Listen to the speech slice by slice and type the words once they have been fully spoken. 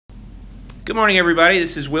Good morning, everybody.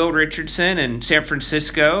 This is Will Richardson in San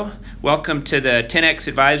Francisco. Welcome to the 10X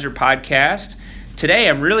Advisor podcast. Today,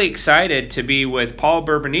 I'm really excited to be with Paul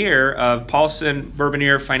Bourbonniere of Paulson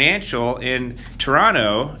Bourbonniere Financial in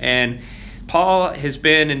Toronto. And Paul has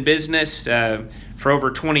been in business for over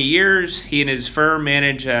 20 years. He and his firm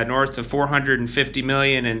manage north of $450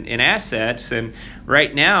 million in assets. And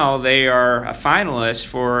right now, they are a finalist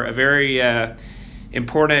for a very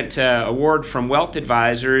important award from Wealth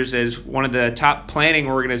Advisors as one of the top planning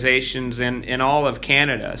organizations in all of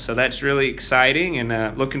Canada. So that's really exciting,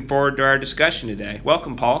 and looking forward to our discussion today.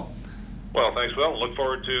 Welcome, Paul. Well, thanks, Will. Look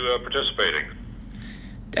forward to participating.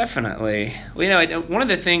 Definitely. Well, one of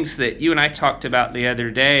the things that you and I talked about the other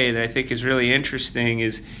day that I think is really interesting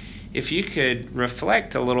is if you could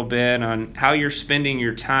reflect a little bit on how you're spending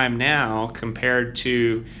your time now compared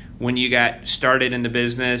to when you got started in the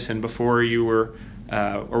business and before you were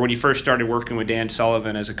or when you first started working with Dan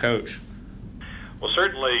Sullivan as a coach. Well,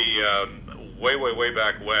 certainly way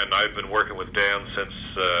back when. I've been working with Dan since,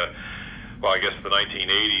 I guess the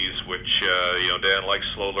 1980s, which, Dan likes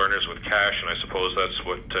slow learners with cash, and I suppose that's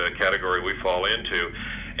what category we fall into.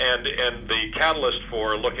 And the catalyst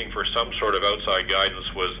for looking for some sort of outside guidance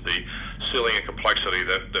was the ceiling and complexity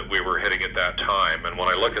that we were hitting at that time. And when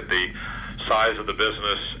I look at the size of the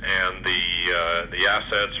business and the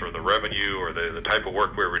assets or the revenue or the type of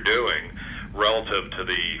work we were doing relative to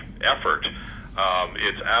the effort,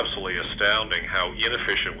 it's absolutely astounding how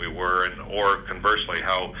inefficient we were, or conversely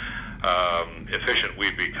how efficient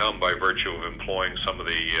we've become by virtue of employing some of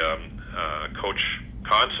the coach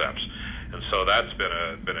concepts. And so that's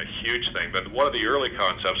been a huge thing. But one of the early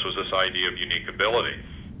concepts was this idea of unique ability.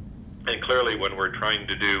 And clearly when we're trying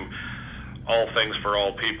to do all things for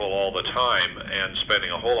all people all the time and spending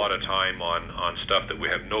a whole lot of time on stuff that we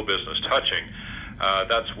have no business touching,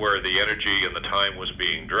 that's where the energy and the time was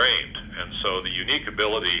being drained. And so the unique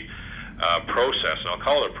ability process, and I'll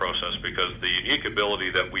call it a process because the unique ability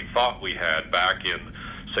that we thought we had back in,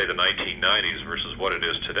 say, the 1990s versus what it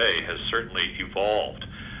is today has certainly evolved.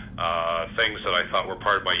 Things that I thought were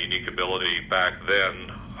part of my unique ability back then,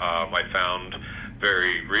 I found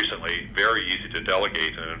very recently very easy to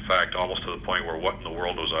delegate, and in fact almost to the point where what in the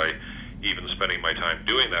world was I even spending my time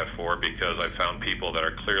doing that for, because I found people that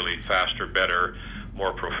are clearly faster, better,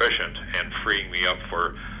 more proficient, and freeing me up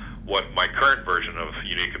for what my current version of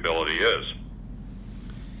unique ability is.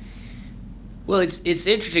 Well, it's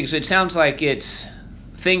interesting. So it sounds like it's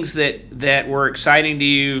things that were exciting to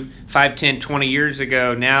you 5, 10, 20 years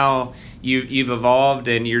ago. Now you've evolved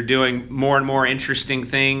and you're doing more and more interesting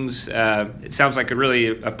things. It sounds like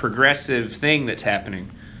a progressive thing that's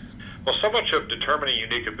happening. Well, so much of determining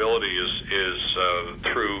unique ability is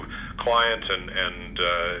through client and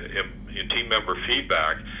team member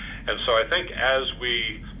feedback. And so I think as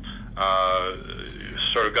we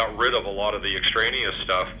sort of got rid of a lot of the extraneous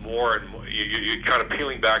stuff, more and more, you kind of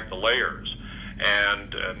peeling back the layers.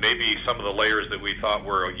 And maybe some of the layers that we thought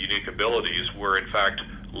were unique abilities were in fact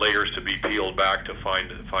layers to be peeled back to find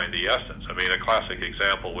the essence. I mean, a classic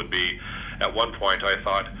example would be, at one point I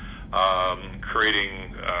thought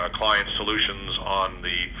creating client solutions on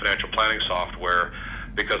the financial planning software,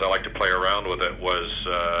 because I like to play around with it, was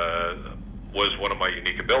one of my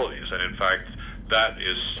unique abilities. And in fact, that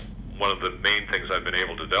is one of the main things I've been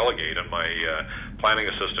able to delegate, and my planning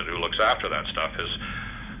assistant who looks after that stuff is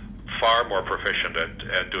far more proficient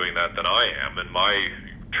at doing that than I am. And my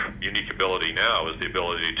unique ability now is the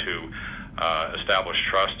ability to establish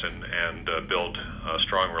trust and build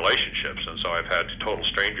strong relationships. And so I've had total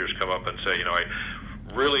strangers come up and say, I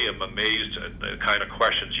really am amazed at the kind of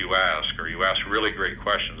questions you ask, or you ask really great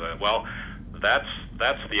questions. Well, that's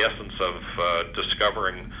the essence of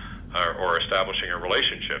discovering or establishing a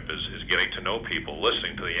relationship is getting to know people,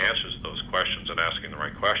 listening to the answers to those questions and asking the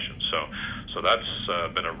right questions. So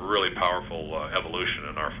that's been a really powerful evolution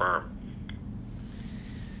in our firm.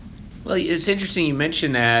 Well, it's interesting you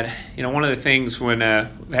mentioned that. One of the things when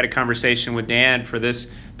we had a conversation with Dan for this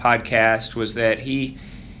podcast was that he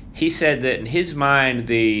said that in his mind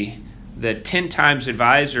the 10 times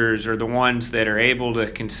advisors are the ones that are able to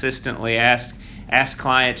consistently ask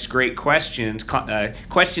clients great questions,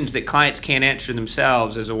 questions that clients can't answer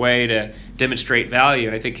themselves, as a way to demonstrate value.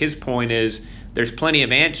 And I think his point is there's plenty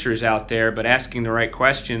of answers out there, but asking the right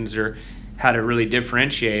questions are how to really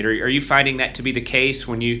differentiate. Are you finding that to be the case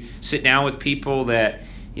when you sit down with people that,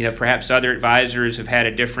 perhaps other advisors have had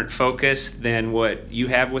a different focus than what you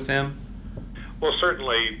have with them? Well,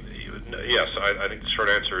 certainly, yes. I think the short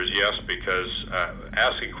answer is yes, because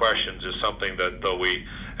asking questions is something that, though we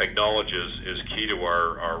acknowledge is key to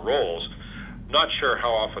our roles, not sure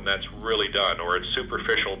how often that's really done, or it's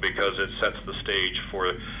superficial because it sets the stage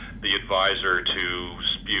for the advisor to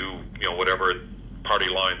spew, whatever party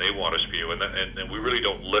line they want to spew, and we really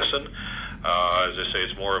don't listen. As I say,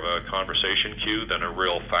 it's more of a conversation cue than a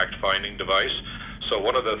real fact-finding device. So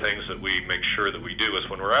one of the things that we make sure that we do is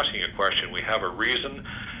when we're asking a question, we have a reason,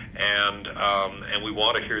 and we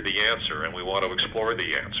want to hear the answer, and we want to explore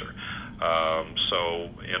the answer. So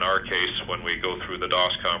in our case, when we go through the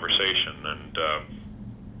DOS conversation and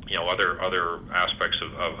other aspects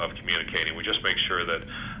of communicating, we just make sure that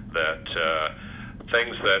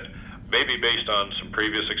things that may be based on some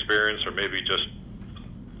previous experience or maybe just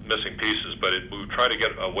missing pieces, but we try to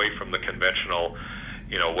get away from the conventional,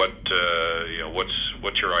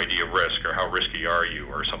 what's your idea of risk, or how risky are you,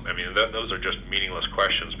 or something. I mean, those are just meaningless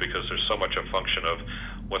questions because there's so much a function of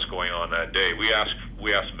what's going on that day. We ask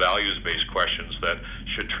values-based questions that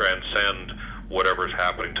should transcend whatever's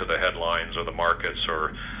happening to the headlines or the markets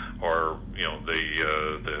or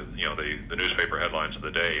the newspaper headlines of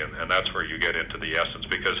the day, and that's where you get into the essence,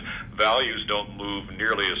 because values don't move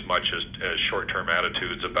nearly as much as short-term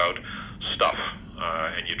attitudes about stuff,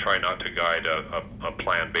 and you try not to guide a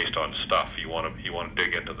plan based on stuff. You want to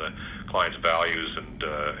dig into the client's values and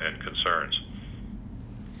concerns.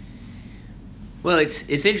 Well,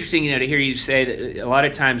 it's interesting, to hear you say that a lot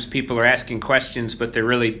of times people are asking questions, but they're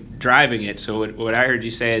really driving it. So what I heard you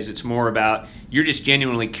say is it's more about you're just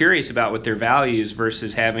genuinely curious about what their values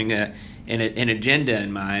versus having an agenda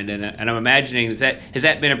in mind. And I'm imagining has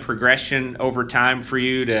that been a progression over time for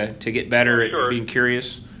you to get better Sure. at being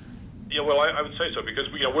curious? Yeah, well, I would say so, because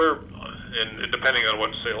we're, and depending on what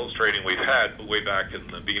sales training we've had way back in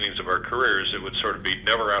the beginnings of our careers, it would sort of be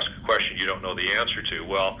never ask a question you don't know the answer to.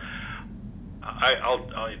 Well, I'll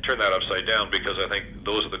turn that upside down, because I think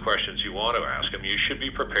those are the questions you want to ask. I mean, you should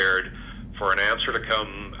be prepared for an answer to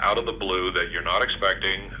come out of the blue that you're not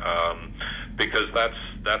expecting, because that's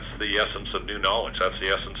the essence of new knowledge. That's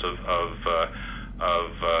the essence of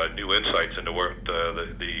new insights into what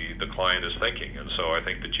the client is thinking. And so I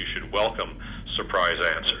think that you should welcome surprise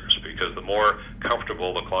answers, because the more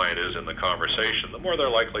comfortable the client is in the conversation, the more they're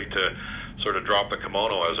likely to sort of drop the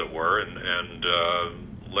kimono, as it were, and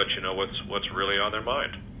let you know what's really on their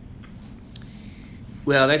mind.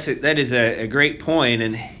 Well, that is a great point,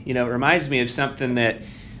 and it reminds me of something that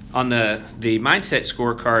on the mindset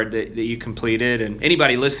scorecard that you completed, and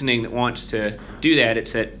anybody listening that wants to do that,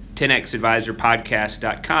 it's at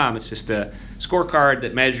 10xadvisorpodcast.com. It's just a scorecard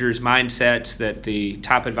that measures mindsets that the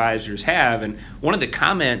top advisors have, and one of the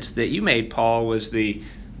comments that you made, Paul, was the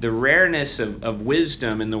rareness of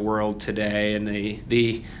wisdom in the world today, and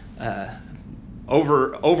the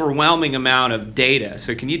overwhelming amount of data.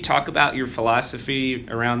 So can you talk about your philosophy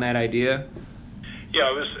around that idea?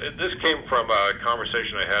 Yeah, this came from a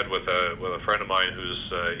conversation I had with a friend of mine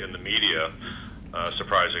who's in the media,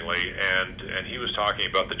 surprisingly, and he was talking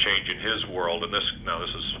about the change in his world, and this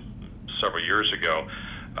is several years ago,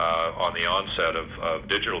 on the onset of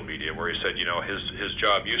digital media, where he said, his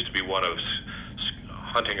job used to be one of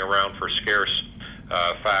hunting around for scarce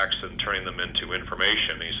facts and turning them into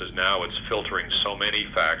information. He says now it's filtering so many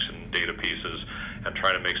facts and data pieces and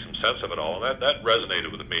trying to make some sense of it all. And that resonated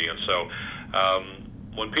with me. And so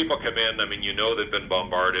when people come in, they've been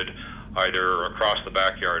bombarded either across the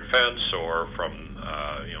backyard fence or from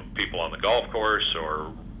people on the golf course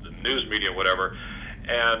or the news media, whatever.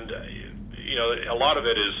 And a lot of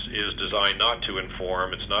it is designed not to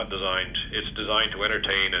inform. It's designed to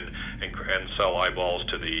entertain and sell eyeballs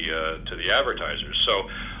to the advertisers. So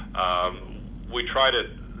we try to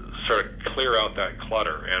sort of clear out that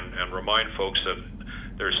clutter and remind folks that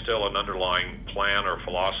there's still an underlying plan or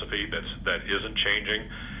philosophy that isn't changing,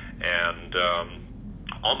 and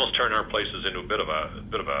almost turn our places into a bit of a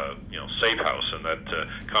safe house, and that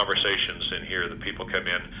conversations in here that people come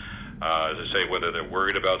in. As I say, whether they're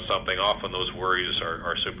worried about something, often those worries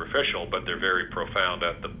are superficial, but they're very profound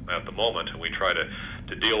at the moment, and we try to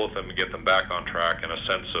deal with them and get them back on track in a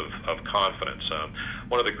sense of confidence.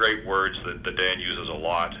 One of the great words that Dan uses a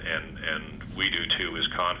lot, and we do too, is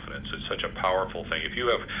confidence. It's such a powerful thing. If you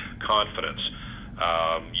have confidence,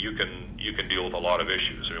 you can deal with a lot of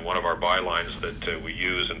issues. One of our bylines that we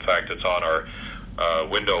use, in fact, it's on our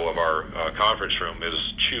window of our conference room, is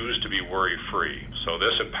choose to be worry-free. So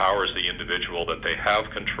this empowers the individual that they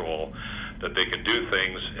have control, that they can do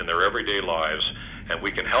things in their everyday lives, and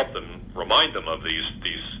we can help them, remind them of these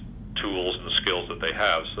tools and the skills that they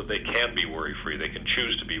have so that they can be worry-free. They can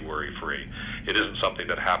choose to be worry-free. It isn't something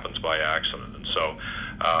that happens by accident. And so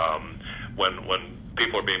when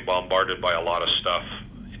people are being bombarded by a lot of stuff,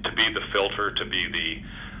 to be the filter, to be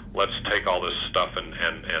let's take all this stuff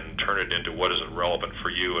and turn it into what is it relevant for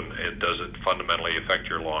you, and does it fundamentally affect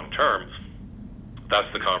your long term.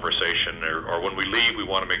 That's the conversation. Or when we leave, we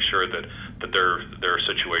want to make sure that their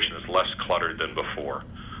situation is less cluttered than before.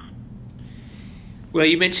 Well,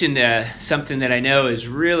 you mentioned something that I know is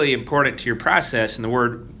really important to your process, and the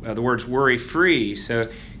words worry-free. So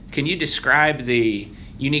can you describe the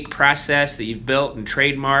unique process that you've built and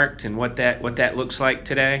trademarked and what that looks like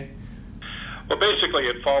today? Well, basically,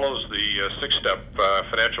 it follows the six-step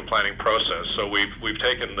financial planning process. So we've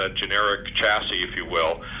taken the generic chassis, if you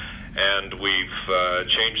will, and we've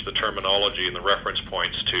changed the terminology and the reference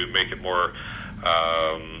points to make it more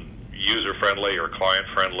user-friendly or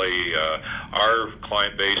client-friendly. Our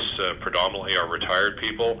client base predominantly are retired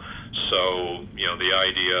people, so the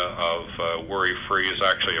idea of worry-free is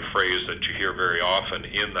actually a phrase that you hear very often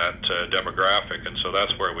in that demographic, and so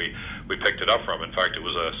that's where we picked it up from. In fact, it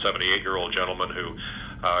was a 78-year-old gentleman who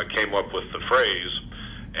came up with the phrase,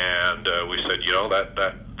 and we said,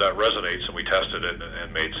 that resonates, and we tested it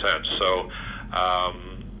and made sense. So,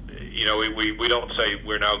 we don't say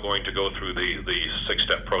we're now going to go through the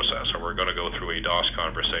six-step process, or we're going to go through a DOS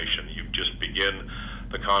conversation. You just begin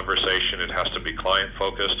the conversation. It has to be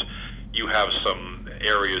client-focused. You have some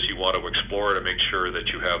areas you want to explore to make sure that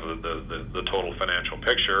you have the total financial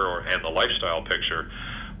picture and the lifestyle picture.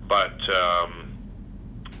 But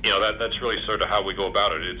that's really sort of how we go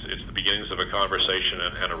about it. It's the beginnings of a conversation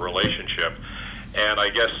and a relationship. And I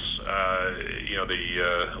guess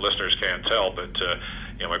the listeners can't tell, but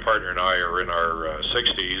my partner and I are in our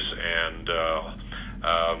 60s, and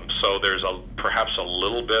so there's perhaps a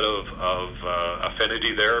little bit of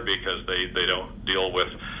affinity there, because they don't deal with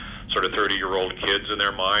sort of 30-year-old kids in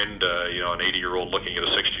their mind. An 80-year-old looking at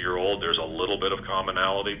a 60-year-old, there's a little bit of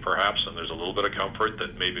commonality perhaps, and there's a little bit of comfort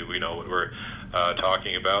that maybe we know what we're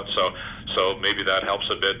talking about. So maybe that helps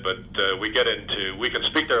a bit, but we can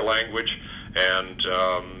speak their language, and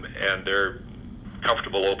they're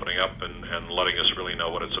comfortable opening up and letting us really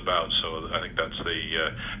know what it's about. So I think that's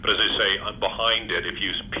but as I say, behind it, if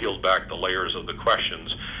you peeled back the layers of the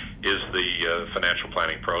questions, is the financial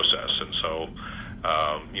planning process. And so,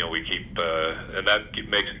 we keep, and that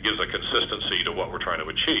gives a consistency to what we're trying to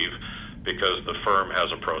achieve, because the firm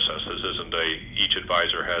has a process. This isn't each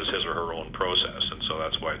advisor has his or her own process. And so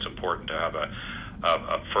that's why it's important to have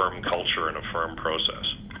a firm culture and a firm process.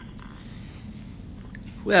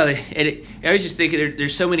 Well, I was just thinking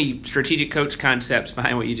there's so many strategic coach concepts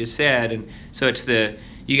behind what you just said, and so it's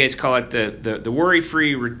you guys call it the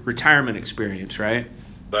worry-free retirement experience, right?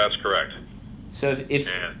 That's correct. So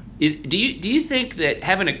do you think that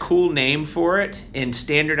having a cool name for it and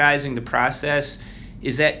standardizing the process,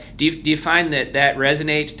 do you find that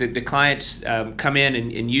resonates? Do the clients come in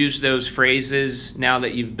and use those phrases now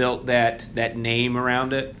that you've built that name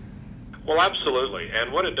around it? Well, absolutely.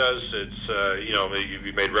 And what it does, it's,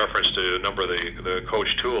 you made reference to a number of the coach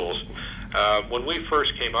tools. When we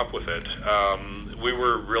first came up with it, we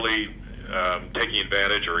were really taking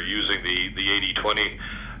advantage or using the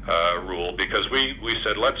 80-20 rule, because we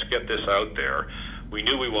said, let's get this out there. We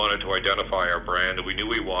knew we wanted to identify our brand, and we knew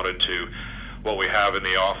we wanted to, what we have in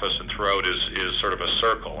the office and throughout is sort of a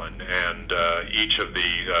circle, and each of the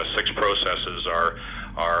six processes are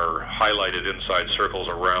highlighted inside circles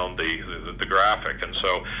around the graphic. And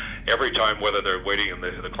so every time, whether they're waiting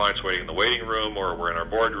the client's waiting in the waiting room, or we're in our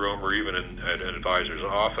boardroom, or even in an advisor's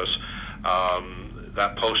office,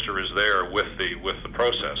 that poster is there with the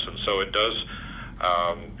process. And so it does,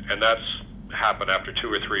 and that's happened after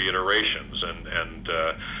 2 or 3 iterations, and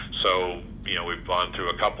so we've gone through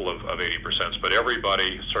a couple of 80%, but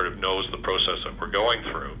everybody sort of knows the process that we're going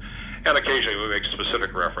through. And occasionally we make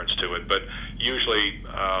specific reference to it, but usually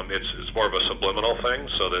it's more of a subliminal thing,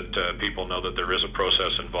 so that people know that there is a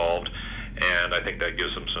process involved, and I think that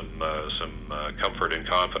gives them some comfort and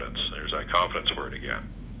confidence. There's that confidence word again.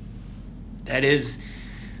 That is,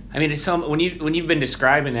 I mean, it's when you've been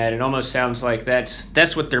describing that, it almost sounds like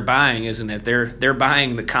that's what they're buying, isn't it? They're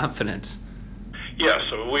buying the confidence. Yeah.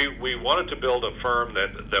 So we wanted to build a firm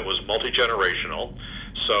that was multi-generational.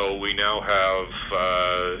 So we now have,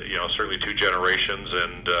 certainly 2 generations,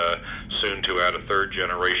 and soon to add a 3rd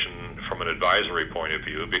generation from an advisory point of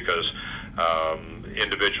view, because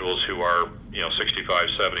individuals who are, 65,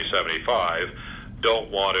 70, 75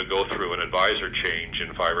 don't want to go through an advisor change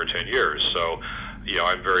in 5 or 10 years. So,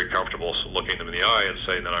 I'm very comfortable looking them in the eye and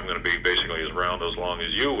saying that I'm going to be basically as round as long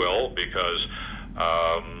as you will, because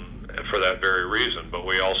for that very reason. But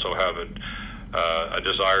we also have a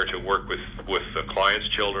desire to work with the client's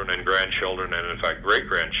children and grandchildren, and in fact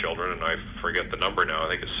great-grandchildren, and I forget the number now.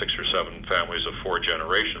 I think it's 6 or 7 families of 4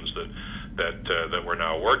 generations that we're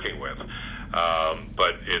now working with.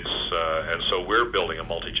 But it's and so we're building a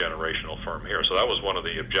multi-generational firm here. So that was one of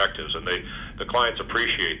the objectives, and the clients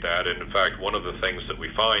appreciate that. And in fact, one of the things that we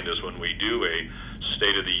find is when we do a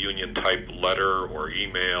State of the Union type letter or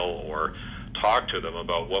email or talk to them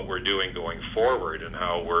about what we're doing going forward and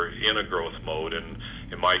how we're in a growth mode, and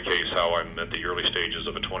in my case, how I'm at the early stages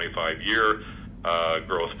of a 25-year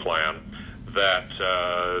growth plan, that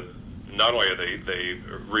not only are they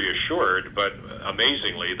reassured, but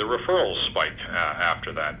amazingly, the referrals spike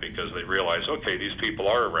after that, because they realize, okay, these people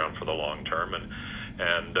are around for the long term, and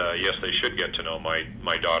yes, they should get to know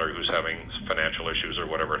my daughter who's having financial issues or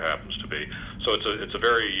whatever it happens to be. So it's a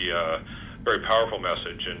very very powerful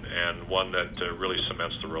message, and one that really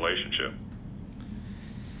cements the relationship.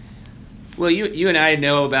 Well, you and I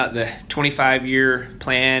know about the 25-year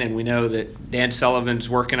plan, and we know that Dan Sullivan's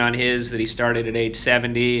working on his, that he started at age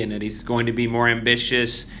 70, and that he's going to be more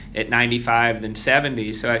ambitious at 95 than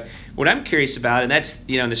 70. So what I'm curious about, and that's,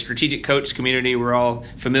 in the strategic coach community, we're all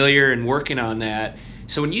familiar and working on that.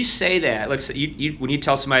 So when you say that, let's say when you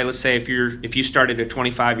tell somebody, let's say if you started a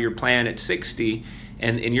 25-year plan at 60,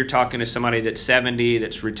 and you're talking to somebody that's 70,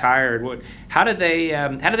 that's retired, how do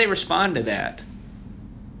they respond to that?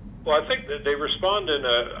 Well, I think that they respond in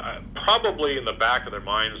probably in the back of their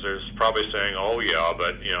minds. There's probably saying, "Oh yeah,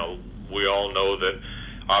 but we all know that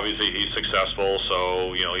obviously he's successful,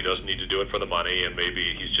 so he doesn't need to do it for the money, and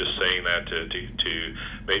maybe he's just saying that to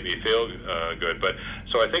make me feel good." But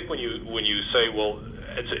so I think when you say, well,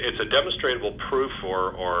 it's a demonstrable proof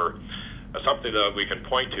or something that we can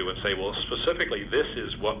point to and say, well, specifically, this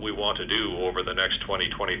is what we want to do over the next 20,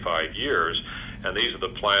 25 years, and these are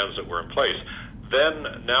the plans that were in place.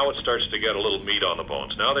 Then now it starts to get a little meat on the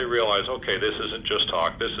bones. Now they realize, okay, this isn't just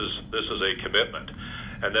talk. This is a commitment.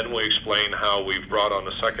 And then we explain how we've brought on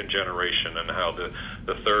the second generation and how the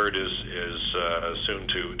third is soon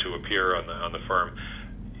to appear on the firm.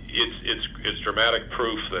 It's dramatic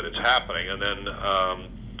proof that it's happening. And then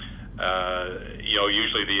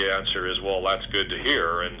usually the answer is, well, that's good to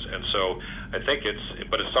hear. And so I think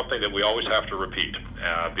it's something that we always have to repeat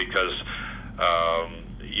because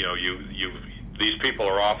these people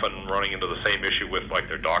are often running into the same issue with like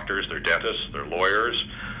their doctors, their dentists, their lawyers.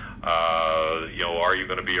 Are you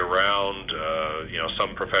going to be around?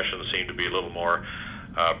 Some professions seem to be a little more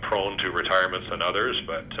prone to retirements than others,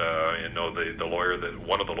 but the lawyer,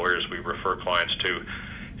 one of the lawyers we refer clients to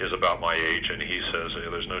is about my age, and he says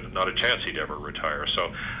there's not a chance he'd ever retire. So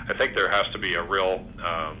I think there has to be a real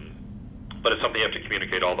but it's something you have to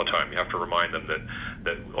communicate all the time. You have to remind them that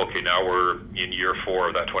okay, now we're in year 4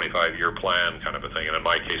 of that 25-year plan kind of a thing. And in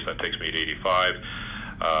my case, that takes me to 85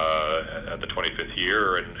 at the 25th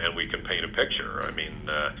year, and we can paint a picture. I mean,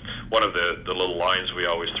 one of the little lines we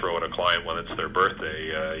always throw at a client when it's their birthday,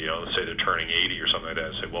 let's say they're turning 80 or something like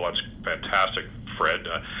that, say, well, that's fantastic, Fred.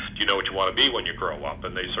 Do you know what you want to be when you grow up?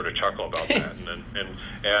 And they sort of chuckle about that.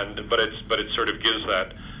 But it sort of gives that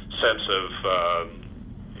sense of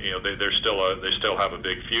they still have a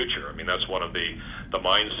big future. I mean, that's one of the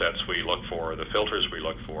mindsets we look for, the filters we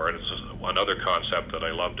look for, and it's another concept that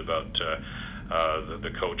I loved about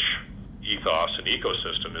the coach ethos and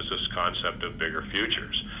ecosystem is this concept of bigger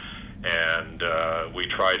futures, and we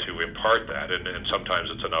try to impart that, and sometimes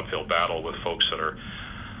it's an uphill battle with folks that are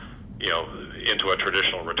into a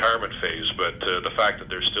traditional retirement phase, but the fact that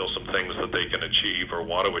there's still some things that they can achieve or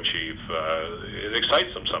want to achieve, it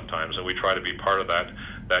excites them sometimes, and we try to be part of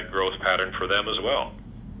that growth pattern for them as well.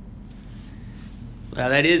 Well,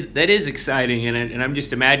 that is exciting, and I'm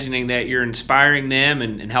just imagining that you're inspiring them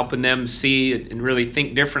and helping them see and really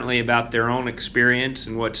think differently about their own experience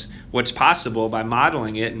and what's possible by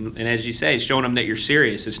modeling it, and as you say, showing them that you're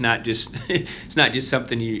serious. It's not just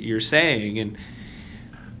something you're saying. And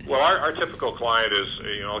well, our typical client is,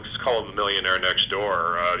 let's call him the millionaire next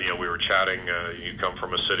door. We were chatting. You come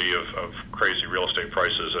from a city of crazy real estate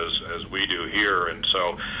prices as we do here, and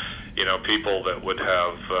so, people that would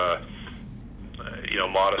have,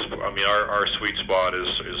 modest. I mean, our sweet spot is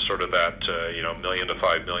sort of that, $1 million to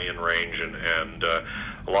 $5 million range, and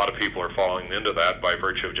a lot of people are falling into that by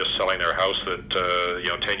virtue of just selling their house that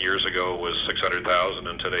 10 years ago was $600,000,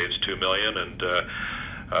 and today it's $2 million, and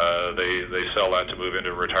they sell that to move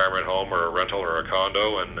into a retirement home or a rental or a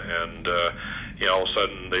condo, and all of a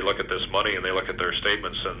sudden they look at this money and they look at their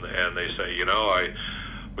statements and they say,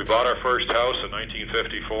 we bought our first house in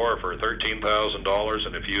 1954 for $13,000,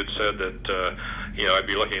 and if you had said that I'd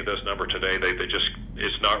be looking at this number today, they just,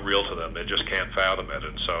 it's not real to them. They just can't fathom it,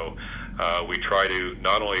 and so we try to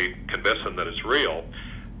not only convince them that it's real,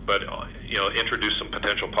 introduce some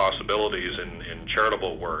potential possibilities in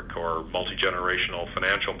charitable work or multi-generational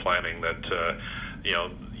financial planning that,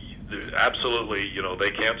 absolutely,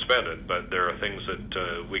 they can't spend it, but there are things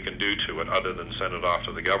that we can do to it other than send it off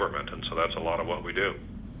to the government, and so that's a lot of what we do.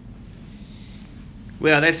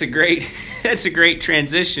 Well, that's a great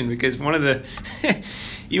transition, because one of the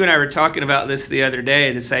you and I were talking about this the other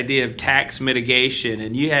day, this idea of tax mitigation,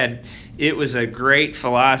 and it was a great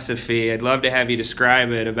philosophy. I'd love to have you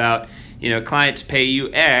describe it about, clients pay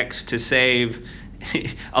you X to save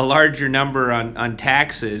a larger number on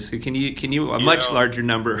taxes. Can you much larger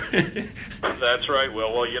number? That's right.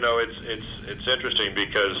 Well, it's interesting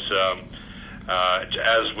because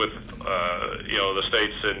as with the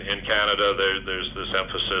states in Canada, there's this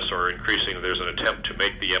emphasis, or increasing, there's an attempt to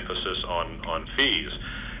make the emphasis on fees.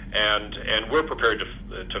 And we're prepared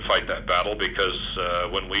to fight that battle,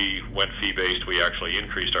 because when we went fee-based, we actually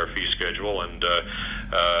increased our fee schedule, and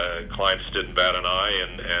clients didn't bat an eye,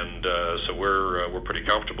 and so we're pretty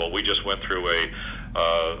comfortable. We just went through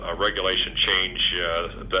a regulation change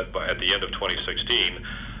that at the end of 2016,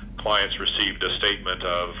 clients received a statement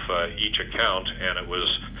of each account, and it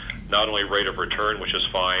was not only rate of return, which is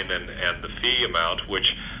fine, and the fee amount, which,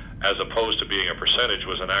 as opposed to being a percentage,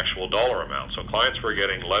 was an actual dollar amount. So clients were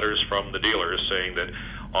getting letters from the dealers saying that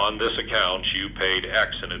on this account you paid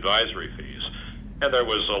X in advisory fees. And there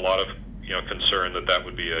was a lot of concern that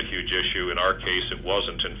would be a huge issue. In our case, it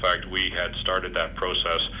wasn't. In fact, we had started that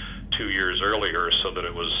process 2 years earlier, so that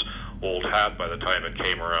it was old hat by the time it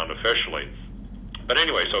came around officially. But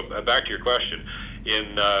anyway, so back to your question.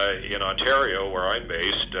 In Ontario, where I'm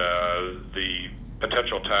based, the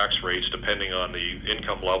potential tax rates, depending on the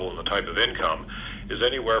income level and the type of income, is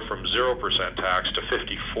anywhere from 0% tax to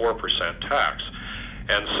 54% tax.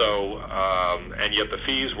 And so, and yet the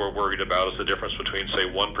fees we're worried about is the difference between, say,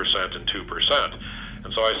 1% and 2%.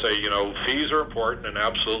 And so I say, fees are important, and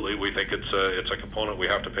absolutely we think it's a component we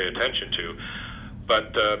have to pay attention to.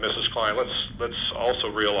 But Mrs. Klein, let's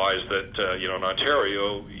also realize that in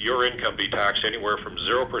Ontario, your income be taxed anywhere from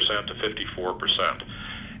 0% to 54%.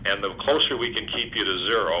 And the closer we can keep you to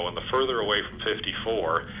zero and the further away from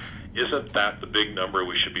 54, isn't that the big number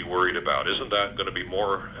we should be worried about? Isn't that going to be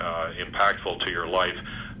more impactful to your life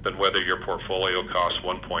than whether your portfolio costs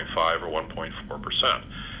 1.5 or 1.4%?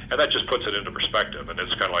 And that just puts it into perspective. And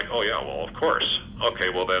it's kind of like, oh yeah, well, of course. Okay,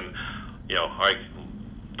 well then,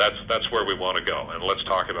 that's where we want to go. And let's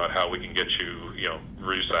talk about how we can get you,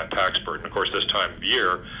 reduce that tax burden. Of course, this time of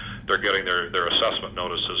year, they're getting their assessment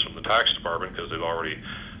notices from the tax department, because they've already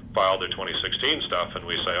filed their 2016 stuff, and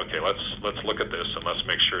we say, okay, let's look at this, and let's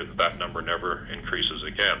make sure that number never increases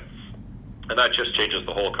again. And that just changes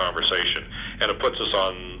the whole conversation, and it puts us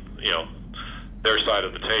on their side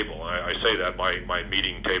of the table. I say that my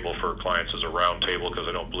meeting table for clients is a round table, because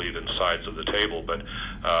I don't believe in sides of the table, but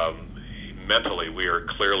mentally we are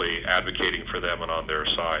clearly advocating for them and on their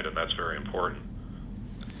side, and that's very important.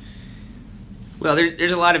 Well,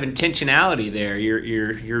 there's a lot of intentionality there.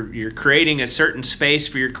 You're creating a certain space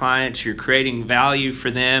for your clients. You're creating value for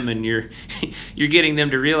them, and you're getting them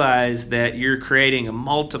to realize that you're creating a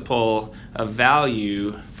multiple of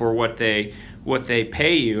value for what they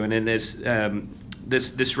pay you. And in this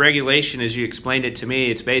regulation, as you explained it to me,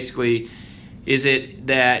 it's basically, is it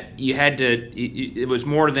that you had to? It was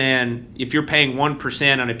more than, if you're paying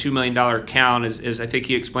 1% on a $2 million account, as I think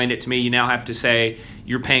you explained it to me, you now have to say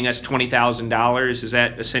you're paying us $20,000. Is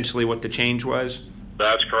that essentially what the change was?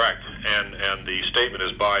 That's correct, and the statement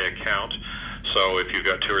is by account. So if you've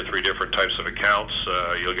got 2 or 3 different types of accounts,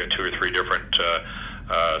 you'll get 2 or 3 different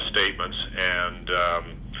statements, and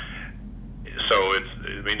so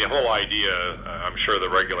the whole idea, I'm sure the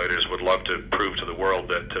regulators would love to prove to the world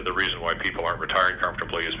that the reason why people aren't retiring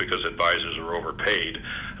comfortably is because advisors are overpaid.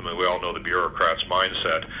 We all know the bureaucrat's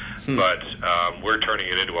mindset, but we're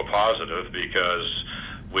turning it into a positive, because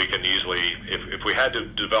we can easily, if we had to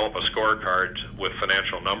develop a scorecard with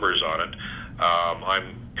financial numbers on it,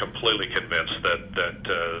 I'm completely convinced that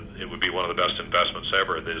it would be one of the best investments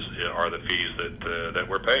ever are the fees that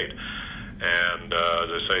we're paid. And as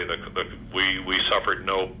I say, we suffered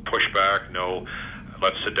no pushback, no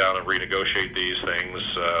let's sit down and renegotiate these things.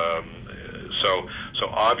 So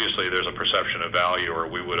obviously there's a perception of value, or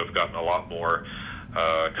we would have gotten a lot more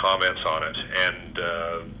comments on it.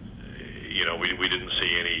 And we didn't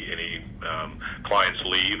see any clients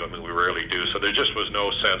leave. We rarely do. So there just was no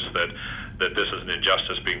sense that this is an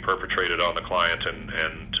injustice being perpetrated on the client,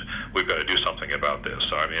 and we've got to do something about this.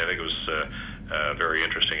 So I think it was a very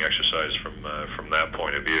interesting exercise from that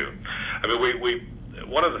point of view. We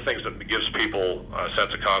one of the things that gives people a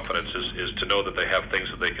sense of confidence is to know that they have things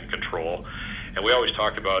that they can control. And we always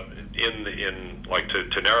talk about in like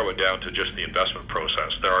to narrow it down to just the investment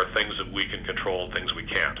process. There are things that we can control and things we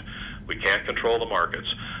can't. We can't control the markets,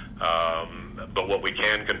 but what we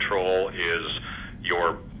can control is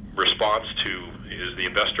your response to is the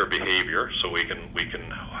investor behavior. So we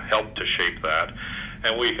can help to shape that.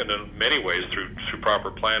 And we can, in many ways, through proper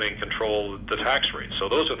planning, control the tax rate. So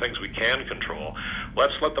those are things we can control.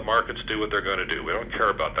 Let's let the markets do what they're going to do. We don't care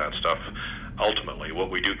about that stuff. Ultimately, what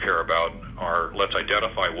we do care about are, let's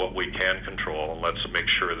identify what we can control, and let's make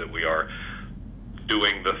sure that we are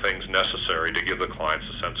doing the things necessary to give the clients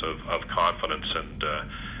a sense of confidence and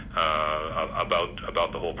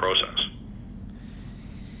about the whole process.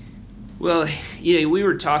 Well, we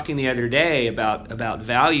were talking the other day about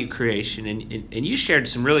value creation, and you shared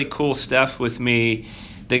some really cool stuff with me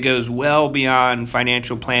that goes well beyond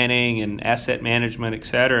financial planning and asset management, et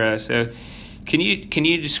cetera. So can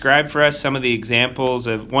you describe for us some of the examples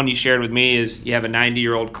of one you shared with me is you have a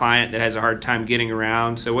 90-year-old client that has a hard time getting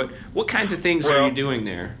around. So what kinds of things are you doing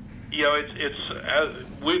there?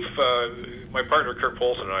 My partner Kirk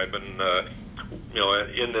Polson and I have been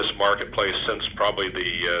in this marketplace since probably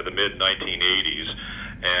the mid 1980s,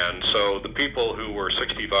 and so the people who were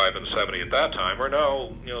 65 and 70 at that time are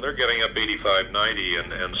now they're getting up 85, 90,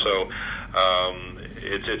 and so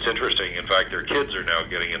it's interesting. In fact, their kids are now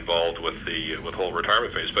getting involved with the whole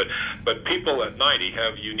retirement phase. But people at 90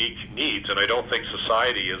 have unique needs, and I don't think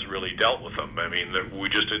society has really dealt with them. I mean, we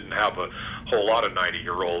just didn't have a whole lot of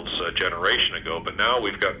 90-year-olds a generation ago, but now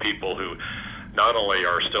we've got people who not only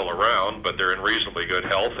are still around, but they're in reasonably good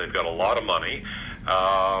health. They've got a lot of money,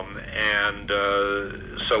 and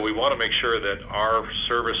so we want to make sure that our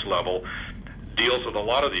service level deals with a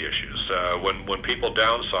lot of the issues. When people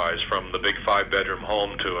downsize from the big 5-bedroom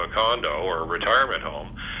home to a condo or a retirement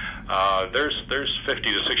home, there's 50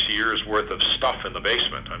 to 60 years worth of stuff in the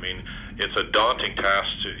basement. I mean, it's a daunting task.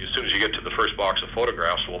 As soon as you get to the first box of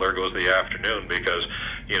photographs, well, there goes the afternoon because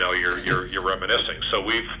you're reminiscing. So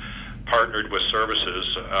we've partnered with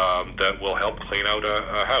services that will help clean out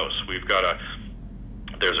a house.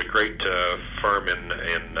 There's a great firm in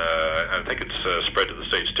I think it's spread to the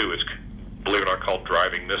States too. It's, believe it or not, called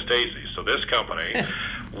Driving Miss Daisy. So this company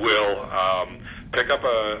will pick up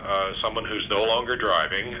someone who's no longer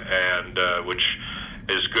driving, and which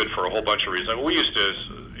is good for a whole bunch of reasons. We used to,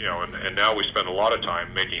 and now we spend a lot of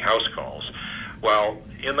time making house calls. Well,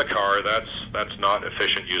 in the car, that's not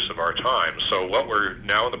efficient use of our time. So what we're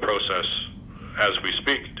now in the process, as we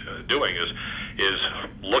speak, doing is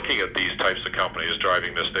looking at these types of companies,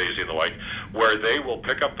 Driving Miss Daisy and the like, where they will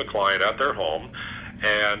pick up the client at their home,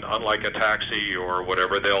 and unlike a taxi or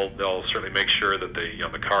whatever, they'll certainly make sure that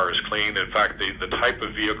the car is clean. In fact, the type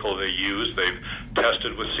of vehicle they use, they've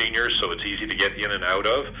tested with seniors, so it's easy to get in and out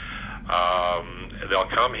of. They'll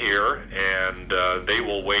come here and they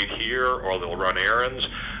will wait here, or they'll run errands.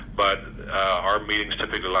 But our meetings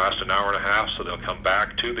typically last an hour and a half, so they'll come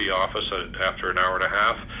back to the office after an hour and a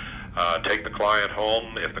half, take the client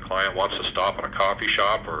home. If the client wants to stop at a coffee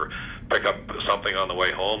shop or pick up something on the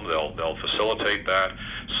way home, they'll facilitate that.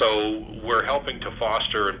 So we're helping to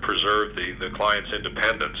foster and preserve the client's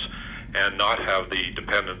independence and not have the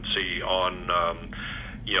dependency on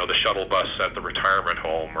the shuttle bus at the retirement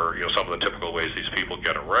home, or some of the typical ways these people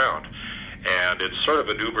get around. And it's sort of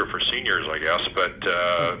an Uber for seniors, I guess, but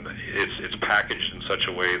it's packaged in such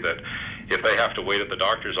a way that if they have to wait at the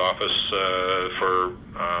doctor's office for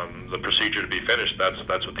the procedure to be finished,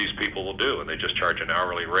 that's what these people will do, and they just charge an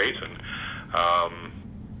hourly rate, and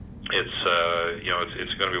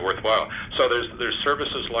it's going to be worthwhile. So there's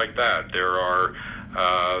services like that. There are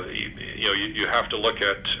you have to look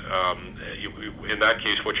at in that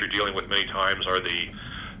case what you're dealing with many times are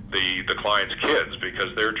the client's kids,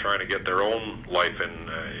 because they're trying to get their own life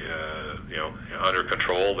under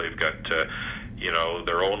control. They've got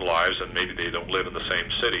their own lives, and maybe they don't live in the same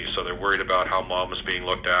city, so they're worried about how mom is being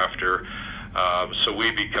looked after. So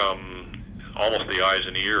we become almost the eyes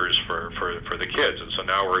and ears for the kids, and so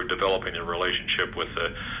now we're developing a relationship with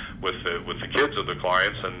the kids of the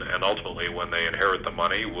clients, and ultimately when they inherit the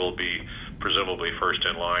money, we'll be presumably first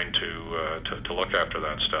in line to look after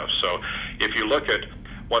that stuff. So if you look at,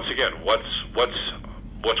 once again,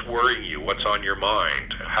 what's worrying you, what's on your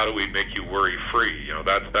mind, how do we make you worry free?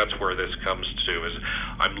 That's where this comes to, is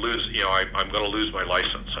I'm going to lose my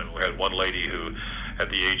license. And we had one lady who, at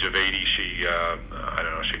the age of 80,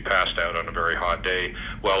 she passed out on a very hot day.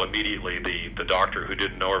 Well, immediately the doctor, who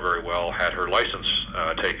didn't know her very well, had her license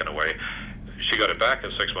taken away. She got it back in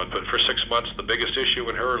 6 months, but for 6 months, the biggest issue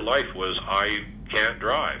in her life was, I can't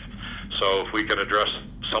drive. So if we can address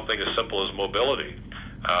something as simple as mobility,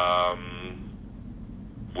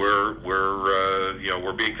 we're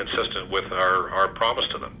we're being consistent with our promise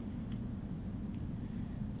to them.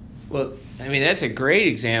 Well, I mean, that's a great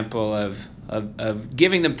example of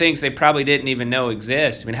giving them things they probably didn't even know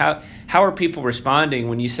exist. I mean, how are people responding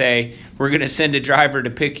when you say, we're going to send a driver to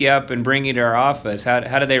pick you up and bring you to our office?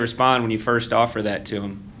 How do they respond when you first offer that to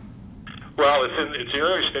them? Well, it's the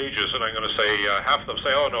early stages, and I'm going to say half of them say,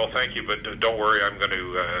 "Oh no, thank you, but don't worry, I'm going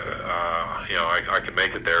to, I can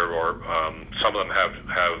make it there." Or some of them have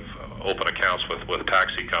open accounts with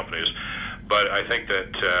taxi companies. But I think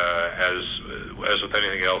that as with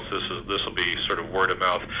anything else, this will be sort of word of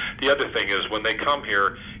mouth. The other thing is when they come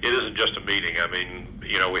here, it isn't just a meeting. I mean,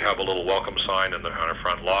 we have a little welcome sign on our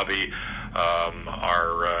front lobby.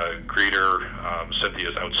 Our greeter, Cynthia,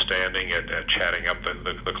 is outstanding at chatting up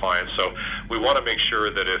the clients. So we want to make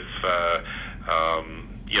sure that if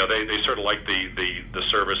they sort of like the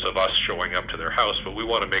service of us showing up to their house, but we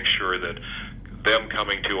want to make sure that them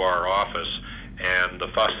coming to our office and the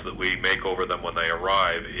fuss that we make over them when they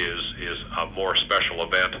arrive is a more special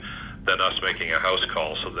event than us making a house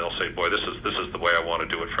call. So they'll say, boy, this is the way I want to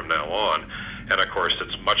do it from now on. And of course,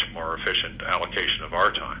 it's much more efficient allocation of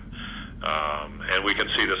our time. And we can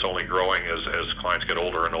see this only growing as clients get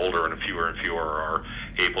older and older and fewer are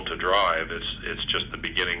able to drive. It's just the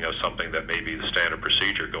beginning of something that may be the standard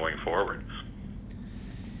procedure going forward.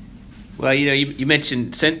 Well, you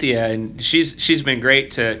mentioned Cynthia, and she's been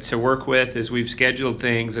great to work with as we've scheduled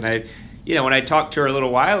things. And when I talked to her a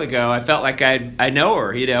little while ago, I felt like I know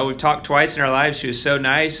her. We've talked twice in our lives. She was so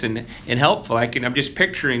nice and helpful. I'm just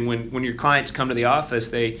picturing when your clients come to the office,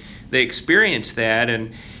 they experience that.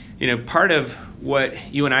 And part of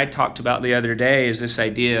what you and I talked about the other day is this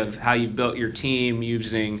idea of how you've built your team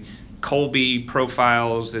using Kolbe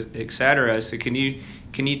profiles, et cetera. So can you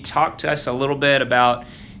talk to us a little bit about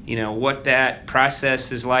what that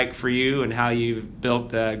process is like for you and how you've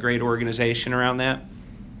built a great organization around that?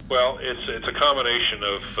 Well, it's a combination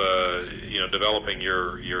of developing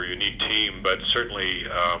your unique team, but certainly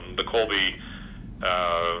the Kolbe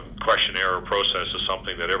questionnaire or process is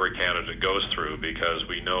something that every candidate goes through because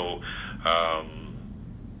we know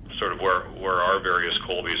sort of where our various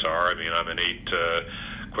Kolbes are. I mean, I'm an 8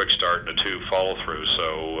 quick start and a 2 follow through,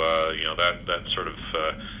 so that's sort of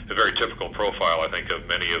a very typical profile, I think, of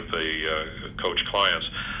many of the coach clients.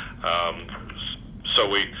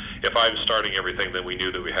 So if I'm starting everything, then we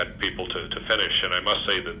knew that we had people to finish, and I must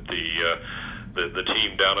say that the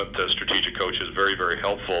team down at the Strategic Coach is very, very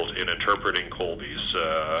helpful in interpreting Kolbes.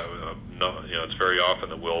 It's very often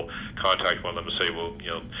that we'll contact one of them and say, well,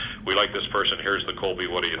 we like this person. Here's the Kolbe.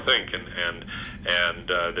 What do you think? And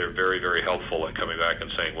they're very, very helpful at coming back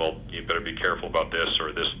and saying, well, you better be careful about this,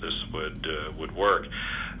 or this would work.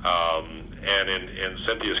 And in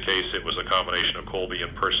Cynthia's case, it was a combination of Kolbe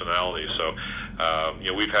and personality. So,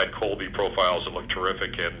 we've had Kolbe profiles that look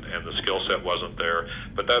terrific, and the skill set wasn't there,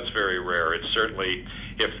 but that's very rare. It's certainly,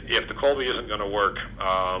 if the Kolbe isn't going to work,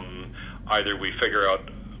 either we figure out,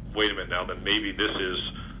 wait a minute now, then maybe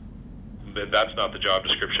that's not the job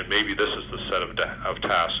description. Maybe this is the set of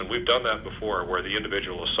tasks, and we've done that before, where the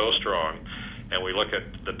individual is so strong, and we look at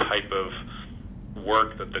the type of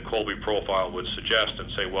work that the Kolbe profile would suggest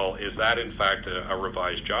and say, well, is that in fact a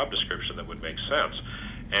revised job description that would make sense?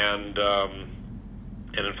 And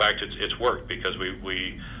in fact, it's worked, because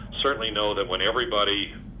we certainly know that when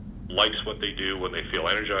everybody likes what they do, when they feel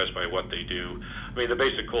energized by what they do, I mean, the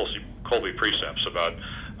basic Kolbe precepts about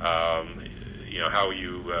how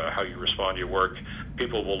you respond to your work,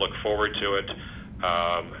 people will look forward to it.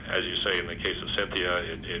 As you say, in the case of Cynthia,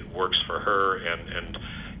 it works for her, and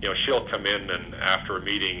she'll come in and after a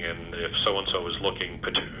meeting, and if so-and-so is looking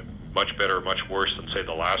much better or much worse than, say,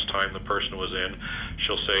 the last time the person was in,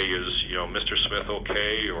 she'll say, is, Mr. Smith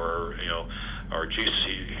okay? Or geez,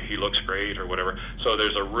 he looks great, or whatever. So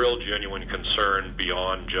there's a real genuine concern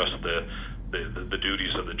beyond just the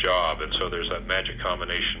duties of the job. And so there's that magic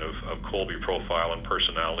combination of Kolbe profile and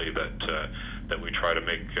personality that we try to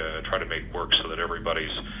make work so that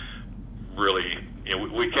everybody's really,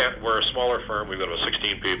 we're a smaller firm. We've got about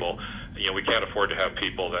 16 people. We can't afford to have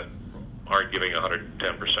people that aren't giving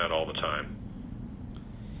 110% all the time.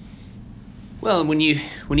 Well, when you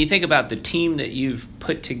think about the team that you've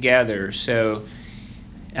put together, so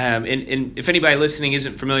and if anybody listening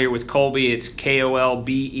isn't familiar with Kolbe, it's KOLBE.com.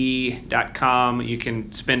 You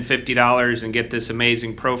can spend $50 and get this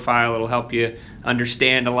amazing profile. It'll help you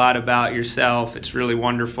understand a lot about yourself. It's really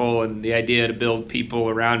wonderful, and the idea to build people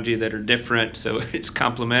around you that are different, so it's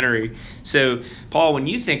complementary. So, Paul, when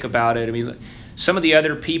you think about it, I mean, some of the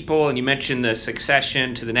other people, and you mentioned the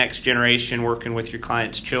succession to the next generation, working with your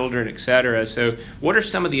clients' children, et cetera. So what are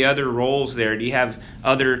some of the other roles there? Do you have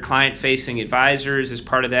other client-facing advisors as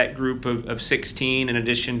part of that group of 16 in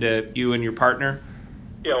addition to you and your partner?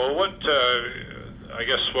 Yeah, well, I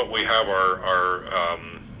guess what we have are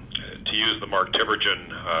to use the Mark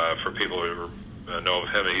Tibergen, for people who know of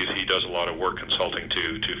him, he does a lot of work consulting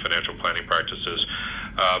to financial planning practices,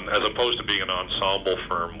 as opposed to being an ensemble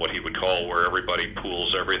firm, what he would call, where everybody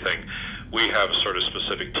pools everything. We have sort of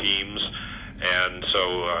specific teams, and so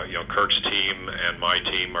Kirk's team and my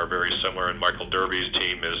team are very similar, and Michael Derby's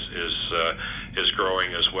team is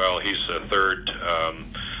growing as well. He's the third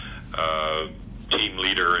team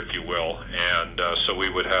leader, if you will, and so we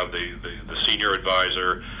would have the senior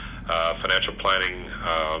advisor, financial planning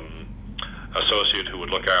associate who would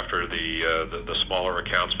look after the smaller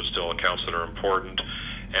accounts, but still accounts that are important.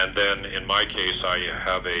 And then in my case, I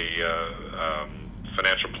have a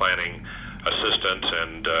financial planning assistant,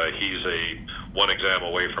 and he's one exam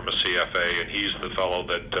away from a CFA, and he's the fellow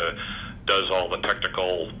that does all the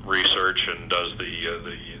technical research and does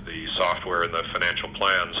the software and the financial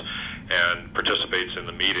plans and participates in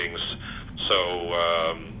the meetings. So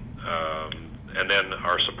and then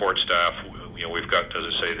our support staff, we've got, as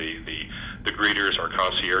I say, the greeters, our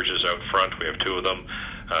concierges out front. We have two of them,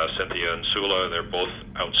 Cynthia and Sula. They're both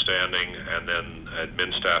outstanding, and then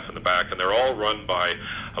admin staff in the back, and they're all run by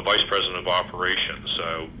a vice president of operations.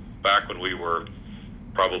 Back when we were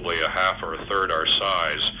probably a half or a third our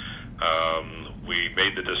size, we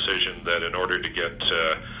made the decision that in order to get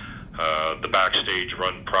the backstage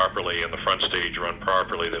run properly and the front stage run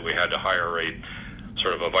properly, that we had to hire a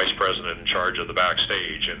sort of a vice president in charge of the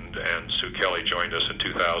backstage, and Sue Kelly joined us in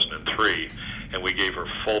 2003, and we gave her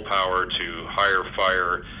full power to hire,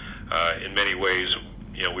 fire. In many ways,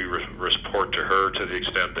 we report to her to the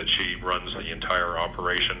extent that she runs the entire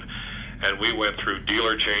operation. And we went through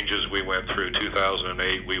dealer changes. We went through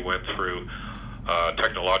 2008. We went through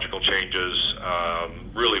technological changes,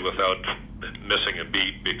 really without missing a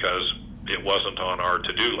beat, because it wasn't on our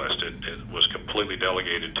to-do list. It was completely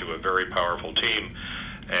delegated to a very powerful team,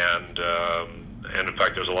 and in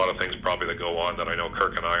fact, there's a lot of things probably that go on that I know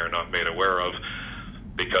Kirk and I are not made aware of,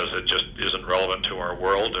 because it just isn't relevant to our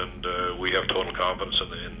world, and we have total confidence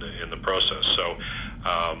in the process. So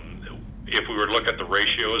if we were to look at the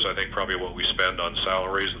ratios, I think probably what we spend on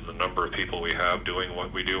salaries and the number of people we have doing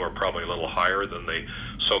what we do are probably a little higher than the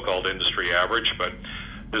so-called industry average, but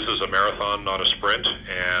this is a marathon, not a sprint,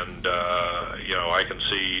 and I can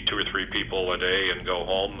see 2 or 3 people a day and go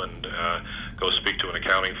home and go speak to an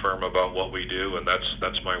accounting firm about what we do, and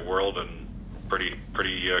that's my world, and pretty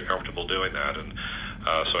comfortable doing that. And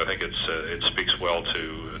so I think it speaks well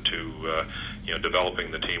to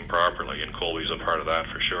developing the team properly, and Colby's a part of that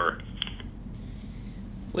for sure.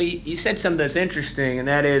 Well, you said something that's interesting, and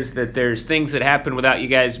that is that there's things that happen without you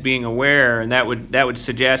guys being aware, and that would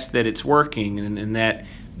suggest that it's working, and that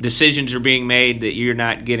decisions are being made that you're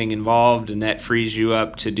not getting involved, and that frees you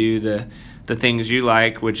up to do the things you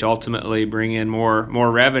like, which ultimately bring in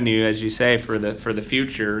more revenue, as you say, for the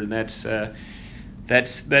future. And that's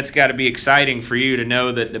got to be exciting for you to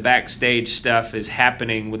know that the backstage stuff is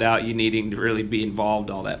happening without you needing to really be involved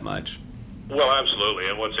all that much. Well, absolutely.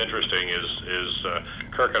 And what's interesting is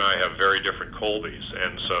Kirk and I have very different Colbys,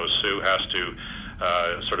 and so Sue has to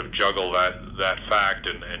sort of juggle that fact,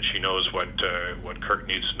 and she knows what Kirk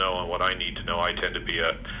needs to know and what I need to know. I tend to be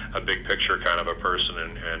a big picture kind of a person,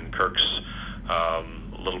 and Kirk's a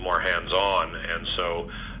little more hands-on, and so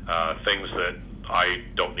things that I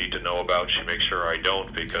don't need to know about, she makes sure I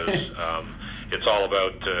don't, because it's all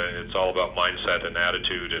about mindset and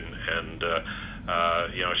attitude, and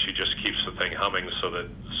she just keeps the thing humming so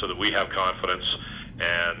that we have confidence,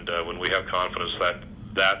 and when we have confidence,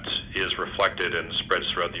 that is reflected and spreads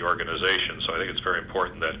throughout the organization. So I think it's very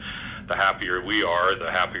important that the happier we are,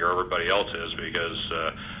 the happier everybody else is, because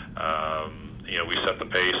we set the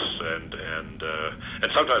pace, and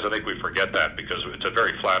sometimes I think we forget that, because it's a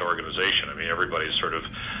very flat organization. I mean, everybody's sort of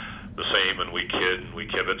the same, and we kid and we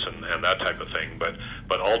kibitz and that type of thing.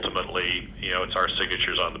 But ultimately, it's our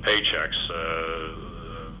signatures on the paychecks,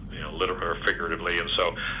 literally or figuratively, and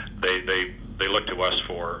so they look to us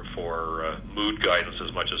for mood guidance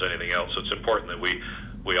as much as anything else. So it's important that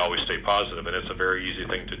we always stay positive, and it's a very easy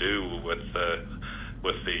thing to do with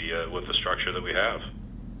the structure that we have.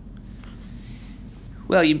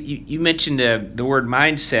 Well, you mentioned the word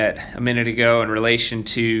mindset a minute ago in relation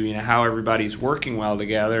to how everybody's working well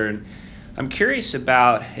together, and I'm curious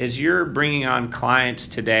about, as you're bringing on clients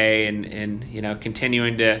today and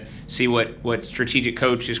continuing to see what Strategic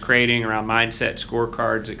Coach is creating around mindset,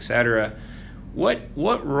 scorecards, etc.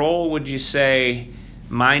 What role would you say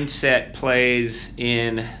mindset plays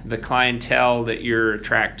in the clientele that you're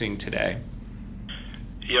attracting today?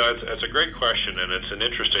 It's a great question, and it's an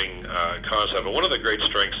interesting concept. But one of the great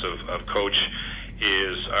strengths of Coach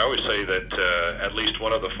is, I always say that at least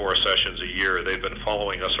one of the 4 sessions a year, they've been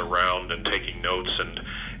following us around and taking notes and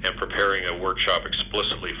preparing a workshop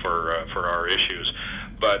explicitly for our issues.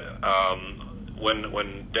 But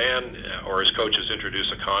when Dan or his coaches introduce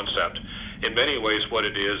a concept, in many ways, what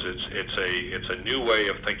it is, it's a new way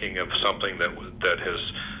of thinking of something that has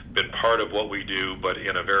been part of what we do, but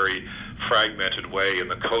in a very fragmented way.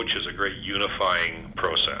 And the coach is a great unifying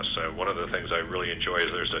process. One of the things I really enjoy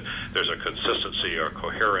is there's a consistency or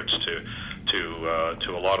coherence to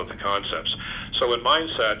a lot of the concepts. So in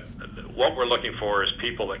mindset, what we're looking for is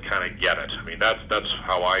people that kind of get it. I mean, that's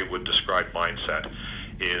how I would describe mindset.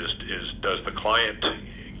 Is does the client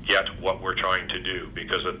get what we're trying to do?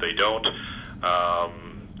 Because if they don't,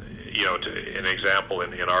 an example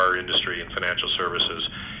in our industry in financial services,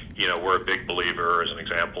 we're a big believer, as an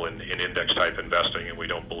example, in index type investing, and we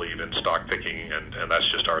don't believe in stock picking, and that's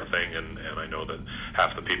just our thing, and I know that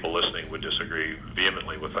half the people listening would disagree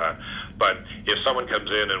vehemently with that. But if someone comes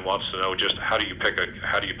in and wants to know just how do you pick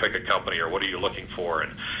a company, or what are you looking for,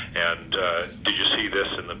 and did you see this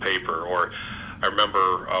in the paper? Or I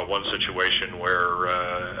remember one situation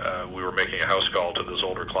where we were making a house call to this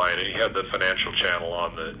older client, and he had the financial channel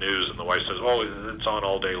on the news, and the wife says, "Oh, it's on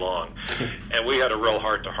all day long." And we had a real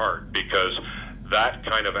heart-to-heart, because that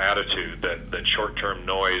kind of attitude, that short-term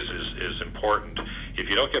noise is important. If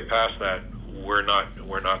you don't get past that, we're not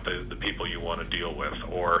the people you want to deal with.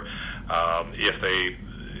 Or if they,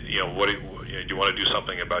 what do you want to do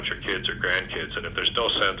something about your kids or grandkids? And if there's no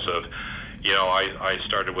sense of, I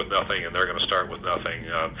started with nothing and they're going to start with nothing.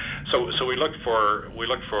 So we look for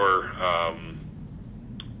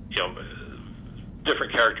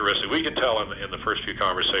different characteristics. We can tell in the first few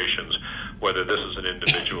conversations whether this is an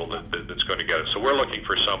individual that's going to get it. So we're looking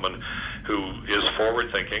for someone who is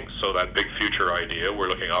forward thinking, so that big future idea. We're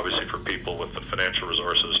looking obviously for people with the financial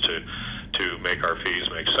resources to make our fees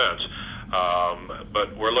make sense.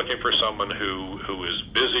 But we're looking for someone who is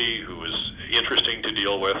busy, who is interesting to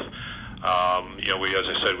deal with. We, as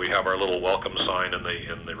I said, we have our little welcome sign in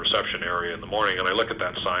the reception area in the morning, and I look at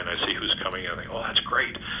that sign, I see who's coming, and I think, oh, that's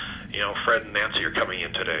great. Fred and Nancy are coming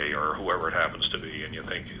in today, or whoever it happens to be, and you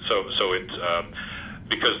think so it's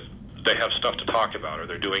because they have stuff to talk about, or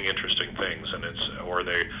they're doing interesting things, and we're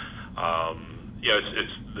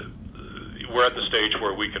at the stage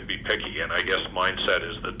where we can be picky, and I guess mindset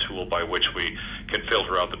is the tool by which we can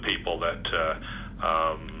filter out the people that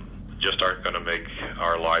just aren't going to make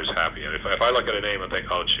our lives happy. And if I look at a name and think,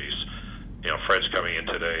 oh, geez, Fred's coming in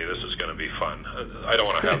today, this is going to be fun, I don't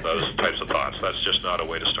want to have those types of thoughts. That's just not a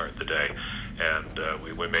way to start the day. And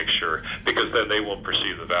we make sure, because then they won't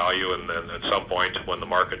perceive the value, and then at some point when the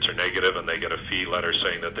markets are negative and they get a fee letter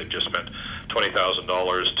saying that they've just spent $20,000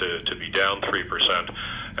 to be down 3%,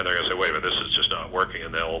 and they're going to say, wait a minute, this is just not working,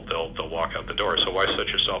 and they'll walk out the door. So why set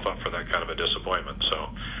yourself up for that kind of a disappointment? So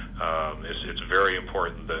it's very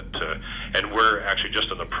important that, and we're actually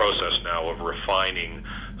just in the process now of refining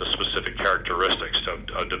the specific characteristics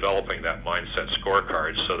of developing that mindset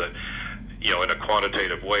scorecard, so that in a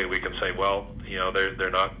quantitative way we can say, well,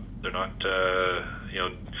 they're not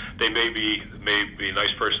they may be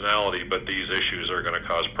nice personality, but these issues are going to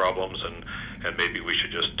cause problems, and maybe we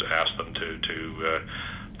should just ask them to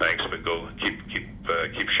thanks, but go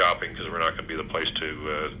keep shopping, because we're not going to be the place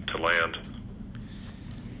to land.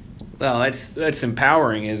 Well, that's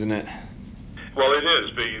empowering, isn't it? Well, it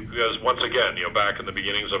is, because once again, back in the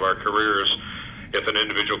beginnings of our careers, if an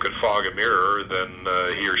individual could fog a mirror, then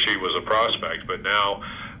he or she was a prospect. But now,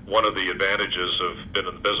 one of the advantages of being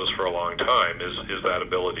in the business for a long time is that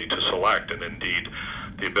ability to select, and indeed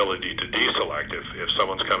the ability to deselect. If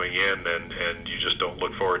someone's coming in and you just don't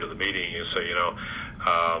look forward to the meeting, you say,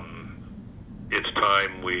 it's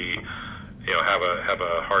time we have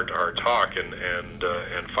a heart-to-heart talk,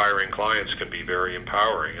 and firing clients can be very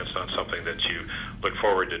empowering. It's not something that you look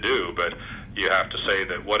forward to do, but you have to say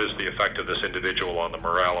that what is the effect of this individual on the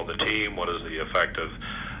morale of the team? What is the effect of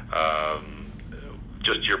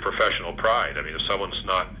just your professional pride? I mean, if someone's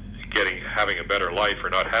not having a better life or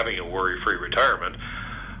not having a worry-free retirement,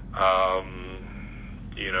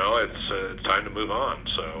 it's time to move on.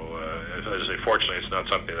 So, as I say, fortunately, it's not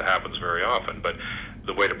something that happens very often, but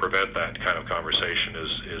the way to prevent that kind of conversation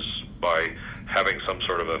is by having some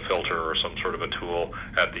sort of a filter or some sort of a tool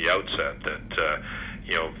at the outset that,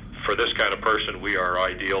 for this kind of person, we are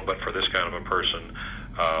ideal, but for this kind of a person,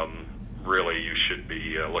 really, you should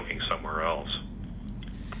be looking somewhere else.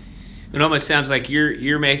 It almost sounds like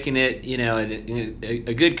you're making it,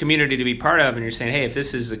 a good community to be part of, and you're saying, hey, if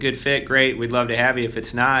this is a good fit, great, we'd love to have you. If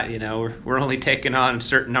it's not, we're only taking on a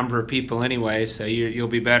certain number of people anyway, so you'll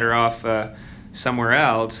be better off somewhere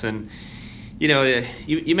else. And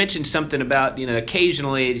you mentioned something about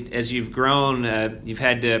occasionally as you've grown, you've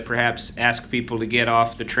had to perhaps ask people to get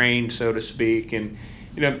off the train, so to speak. And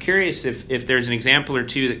I'm curious if there's an example or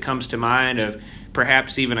two that comes to mind of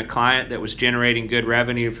perhaps even a client that was generating good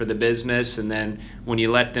revenue for the business, and then when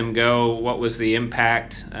you let them go, what was the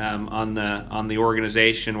impact on the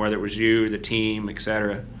organization, whether it was you, the team, et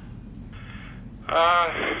cetera?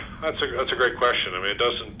 That's a great question. I mean, it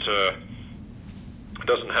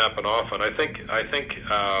doesn't happen often. I think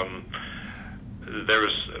there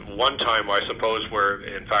was one time, I suppose, where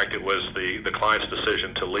in fact it was the client's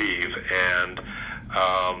decision to leave, and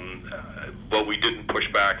but we didn't push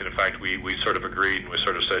back, and in fact we sort of agreed, and we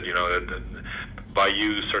sort of said, that by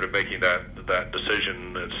you sort of making that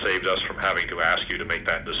decision, it saved us from having to ask you to make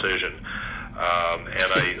that decision.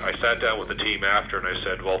 And I sat down with the team after, and I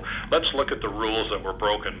said, well, let's look at the rules that were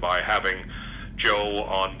broken by having Joe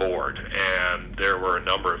on board. And there were a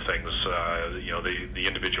number of things. The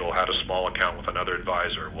individual had a small account with another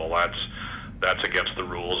advisor. Well, that's against the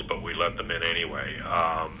rules, but we let them in anyway.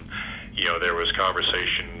 There was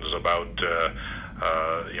conversations about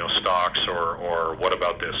stocks or what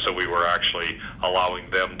about this. So we were actually allowing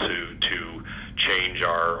them to change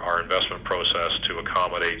our investment process to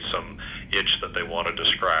accommodate some itch that they wanted to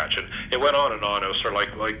scratch. And it went on and on. It was sort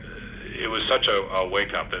of like it was such a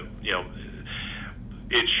wake up that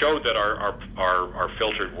it showed that our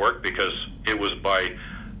filtered worked, because it was by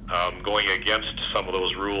going against some of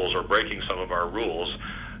those rules or breaking some of our rules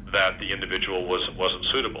that the individual wasn't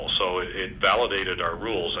suitable. So it validated our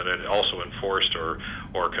rules, and it also enforced or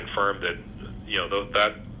confirmed that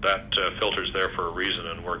that filter's there for a reason,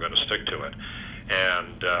 and we're going to stick to it.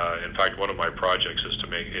 And in fact, one of my projects is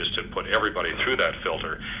to put everybody through that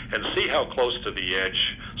filter and see how close to the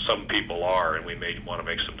edge some people are, and we may want to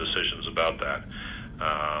make some decisions about that.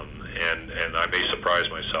 And I may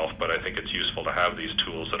surprise myself, but I think it's useful to have these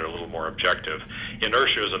tools that are a little more objective.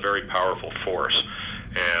 Inertia is a very powerful force,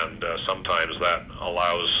 and sometimes that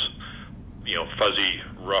allows fuzzy,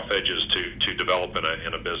 rough edges to develop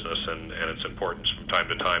in a business, and it's important from time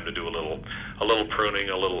to time to do a little pruning,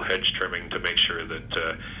 a little hedge trimming to make sure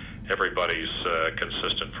that everybody's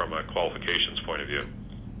consistent from a qualifications point of view.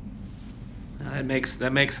 That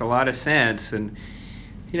makes a lot of sense. And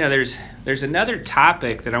there's another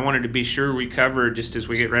topic that I wanted to be sure we cover just as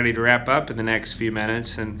we get ready to wrap up in the next few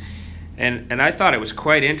minutes, and I thought it was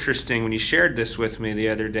quite interesting when you shared this with me the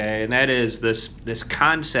other day, and that is this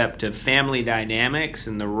concept of family dynamics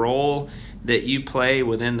and the role that you play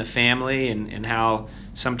within the family, and how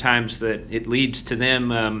sometimes that it leads to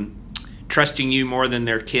them trusting you more than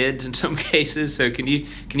their kids in some cases. So can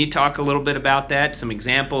you talk a little bit about that, some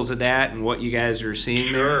examples of that, and what you guys are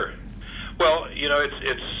seeing there? Sure. Well,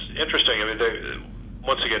 it's interesting. I mean,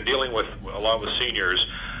 once again, dealing with a lot with seniors,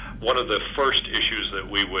 one of the first issues that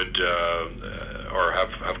we would or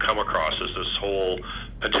have come across is this whole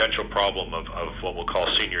potential problem of what we'll call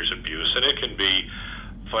seniors abuse, and it can be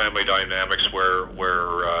family dynamics where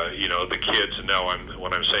the kids, and now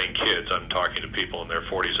when I'm saying kids, I'm talking to people in their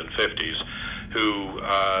 40s and 50s who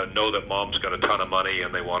know that mom's got a ton of money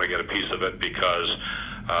and they want to get a piece of it because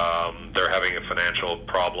they're having a financial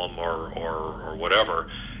problem or whatever,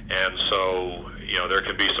 and so there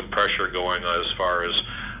can be some pressure going on as far as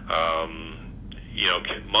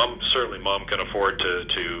mom can afford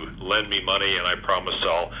to lend me money, and I promise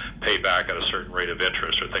I'll pay back at a certain rate of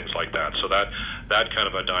interest or things like that. So that kind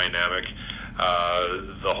of a dynamic,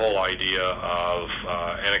 the whole idea of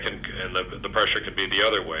the pressure can be the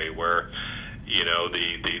other way, where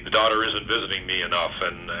the daughter isn't visiting me enough,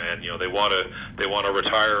 and they want to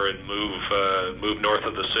retire and move north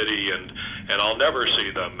of the city, and I'll never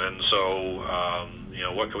see them, and so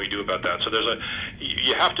what can we do about that? So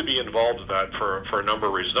you have to be involved in that for a number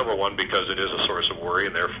of reasons. Number one, because it is a source of worry,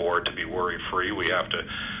 and therefore to be worry free, we have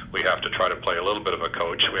to try to play a little bit of a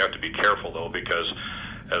coach. We have to be careful though, because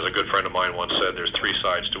as a good friend of mine once said, there's three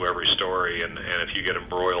sides to every story, and if you get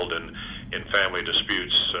embroiled in family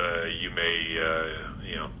disputes, you may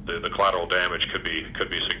the collateral damage could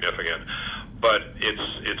be significant. But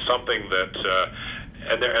it's something that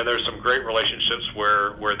and there's some great relationships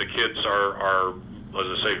where the kids are as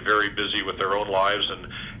I say, very busy with their own lives, and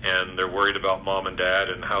they're worried about mom and dad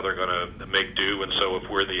and how they're going to make do. And so if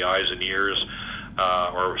we're the eyes and ears,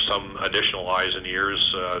 or some additional eyes and ears,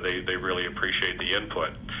 they really appreciate the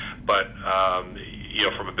input. But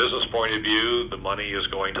from a business point of view, the money is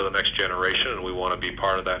going to the next generation, and we want to be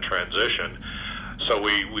part of that transition. So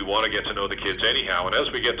we want to get to know the kids anyhow, and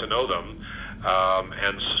as we get to know them,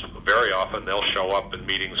 and very often they'll show up in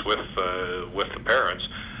meetings with the parents,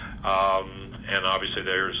 and obviously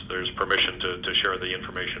there's permission to share the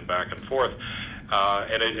information back and forth,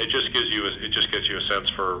 and it just gives you a sense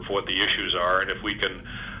for what the issues are, and if we can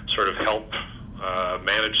sort of help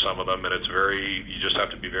manage some of them, and you just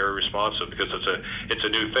have to be very responsive because it's a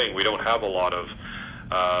new thing. We don't have a lot of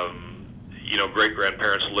great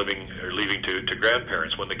grandparents leaving to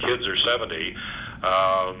grandparents. When the kids are 70,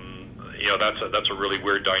 that's a really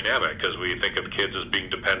weird dynamic because we think of kids as being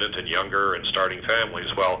dependent and younger and starting families.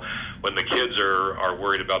 Well, when the kids are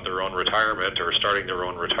worried about their own retirement or starting their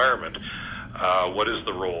own retirement, what is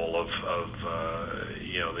the role of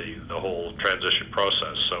the whole transition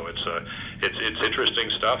process? So it's interesting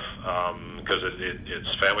stuff because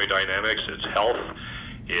it's family dynamics, it's health,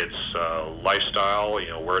 it's lifestyle,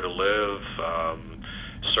 where to live,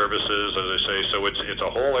 services, as I say. So it's a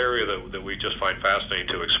whole area that we just find fascinating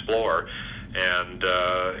to explore, and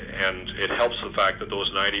it helps the fact that those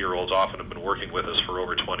 90-year-olds often have been working with us for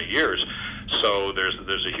over 20 years. So there's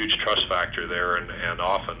a huge trust factor there, and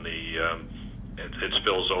often it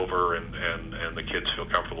spills over, and the kids feel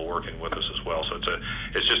comfortable working with us as well. So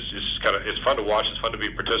it's fun to watch. It's fun to be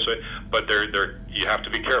participant, but you have to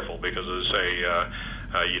be careful because, as I say,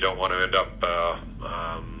 you don't want to end up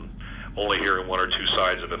only hearing one or two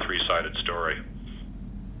sides of a three-sided story.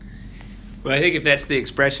 Well, I think if that's the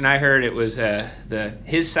expression I heard, it was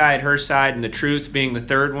his side, her side, and the truth being the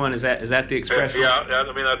third one. Is that the expression? Yeah,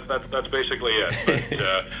 I mean that's basically it. But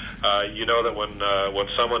you know that when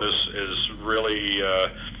someone is really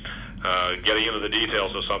getting into the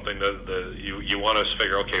details of something, that you want to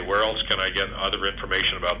figure, okay, where else can I get other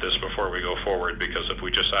information about this before we go forward? Because if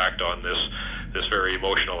we just act on this very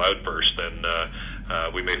emotional outburst, then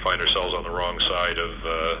we may find ourselves on the wrong side of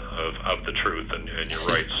the truth, and you're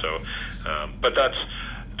right. So, but that's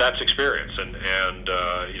experience, and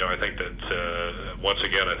I think that once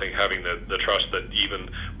again, I think having the trust that even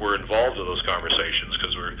we're involved in those conversations,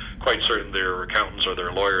 because we're quite certain their accountants or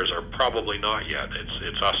their lawyers are probably not yet.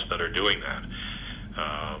 It's us that are doing that,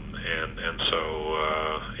 and so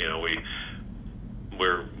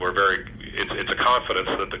we're very. It's a confidence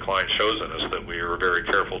that the client shows in us that we are very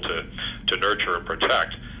careful to nurture and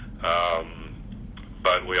protect.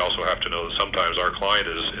 But we also have to know that sometimes our client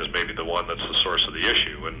is maybe the one that's the source of the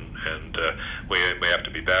issue, and we may have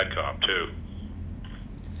to be bad cop too.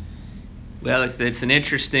 Well, it's an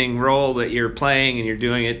interesting role that you're playing, and you're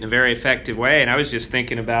doing it in a very effective way. And I was just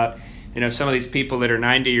thinking about, some of these people that are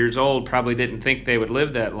 90 years old probably didn't think they would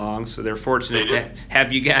live that long, so they're fortunate to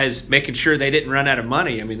have you guys making sure they didn't run out of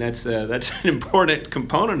money. I mean, that's an important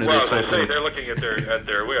component of this whole thing. Well, as I say, they're looking at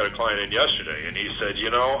their. We had a client in yesterday, and he said,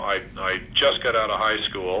 I just got out of high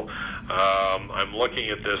school. I'm looking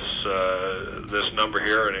at this number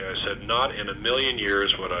here, and I said, not in a million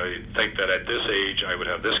years would I think that at this age I would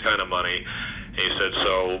have this kind of money. And he said,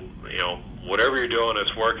 so whatever you're doing,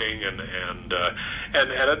 it's working, and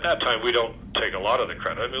at that time we don't take a lot of the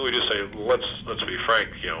credit. I mean, we just say, let's be frank,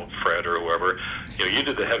 Fred or whoever, you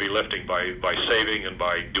did the heavy lifting by saving and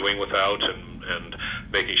by doing without and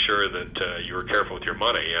making sure that you were careful with your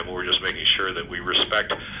money, and we're just making sure that we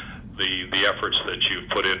respect the efforts that you've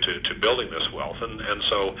put into building this wealth, and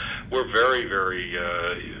so we're very, very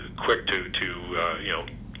quick to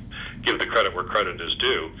give the credit where credit is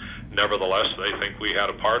due. Nevertheless, they think we had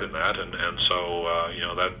a part in that, and so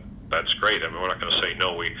that's great. I mean, we're not going to say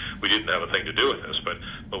no, we didn't have a thing to do with this, but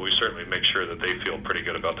we certainly make sure that they feel pretty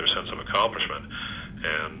good about their sense of accomplishment.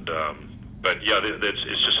 And but yeah,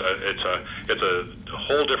 it's a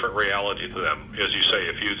whole different reality to them. As you say,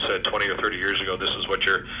 if you'd said 20 or 30 years ago, this is what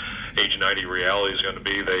your age 90 reality is going to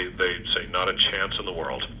be, they'd say not a chance in the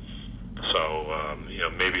world. So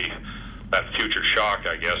maybe that future shock,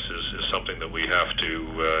 I guess, is something that we have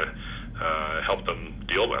to help them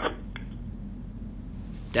deal with.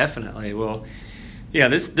 Definitely. Well, yeah,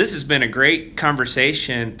 this has been a great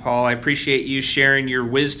conversation, Paul. I appreciate you sharing your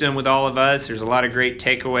wisdom with all of us. There's a lot of great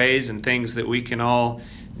takeaways and things that we can all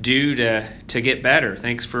do to get better.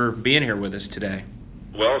 Thanks for being here with us today.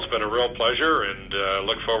 Well, it's been a real pleasure, and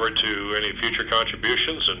look forward to any future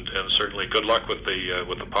contributions, and certainly good luck with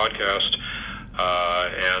the podcast.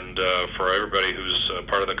 And for everybody who's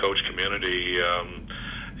part of the coach community,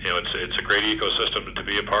 it's a great ecosystem to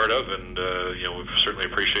be a part of, and we certainly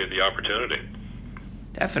appreciate the opportunity.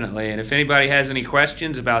 Definitely. And if anybody has any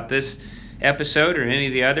questions about this episode or any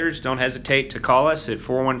of the others, don't hesitate to call us at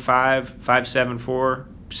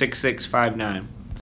 415-574-6659.